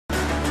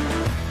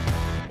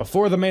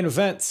before the main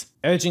event,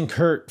 Edge and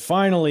Kurt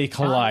finally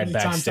collide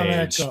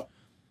backstage.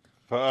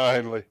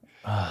 Finally.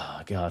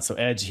 Oh god. So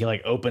Edge, he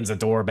like opens a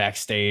door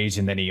backstage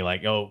and then he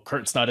like, oh,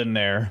 Kurt's not in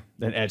there.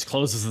 Then Edge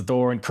closes the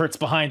door and Kurt's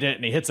behind it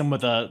and he hits him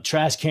with a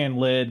trash can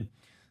lid.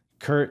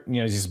 Kurt,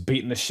 just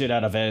beating the shit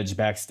out of Edge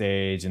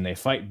backstage, and they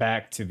fight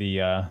back to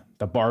the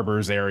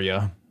barber's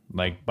area,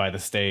 like by the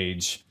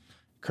stage.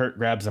 Kurt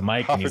grabs a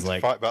mic and he's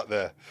like, fight back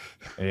there.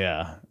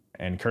 Yeah.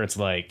 And Kurt's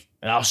like,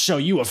 I'll show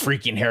you a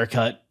freaking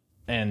haircut.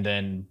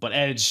 But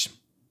Edge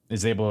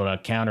is able to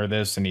counter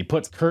this, and he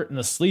puts Kurt in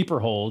the sleeper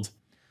hold,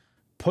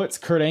 puts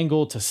Kurt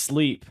Angle to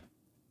sleep,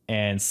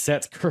 and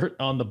sets Kurt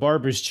on the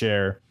barber's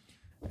chair.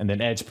 And then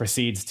Edge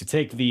proceeds to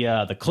take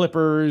the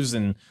clippers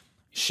and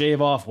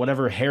shave off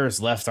whatever hair is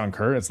left on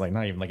Kurt. It's like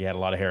not even like he had a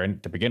lot of hair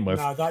to begin with.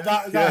 No,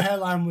 that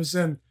hairline was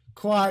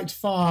quite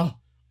far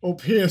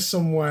up here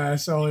somewhere,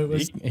 so it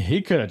was.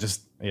 He could have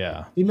just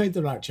He made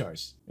the right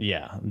choice.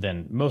 Yeah.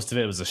 Then most of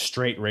it was a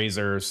straight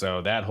razor,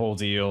 so that whole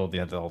deal, they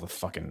had all the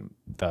fucking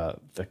the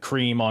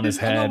cream on his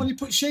head. I know when he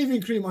put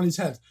shaving cream on his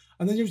head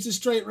and then used a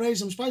straight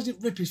razor, I'm surprised it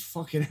didn't rip his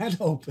fucking head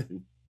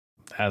open.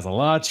 Has a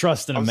lot of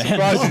trust in a man.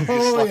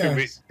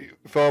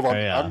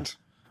 Hand.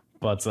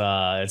 But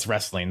it's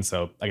wrestling,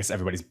 so I guess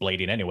everybody's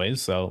blading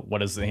anyways. So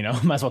what is, might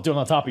as well do it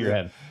on the top of your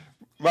head.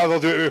 Might as well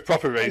do it with a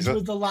proper razor.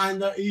 With the line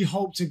that he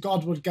hoped to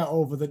God would get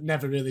over that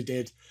never really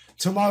did.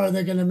 Tomorrow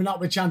they're going to not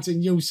be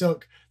chanting "You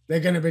suck." They're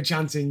going to be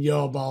chanting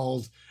 "You're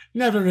bald."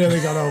 Never really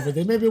got over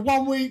it. Maybe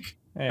 1 week,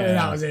 and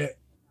that was it.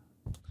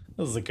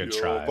 This is a good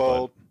try.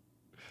 Bald. But...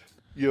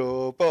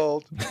 You're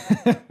bald.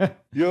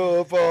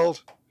 You're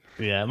bald.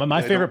 Yeah,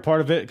 my favorite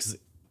part of it, because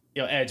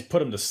Edge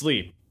put him to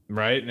sleep,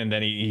 right? And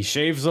then he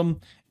shaves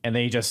him, and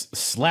then he just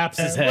slaps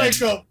his head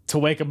to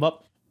wake him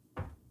up.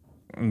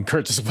 And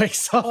Kurt just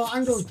wakes up. Oh,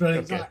 Angle's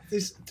brilliant. Okay.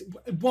 This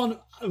one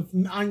of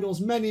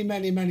Angle's many,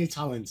 many, many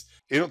talents.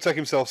 He don't take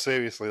himself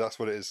seriously. That's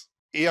what it is.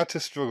 He had to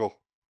struggle.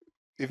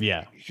 He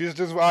just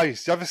doesn't.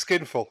 He's have a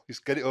skinful. He's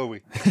get it over.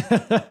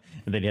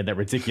 And then he had that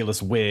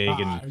ridiculous wig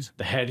and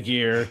the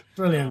headgear.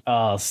 Brilliant.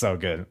 Oh, so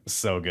good,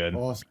 so good.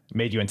 Awesome.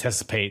 Made you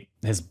anticipate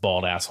his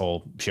bald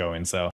asshole showing. So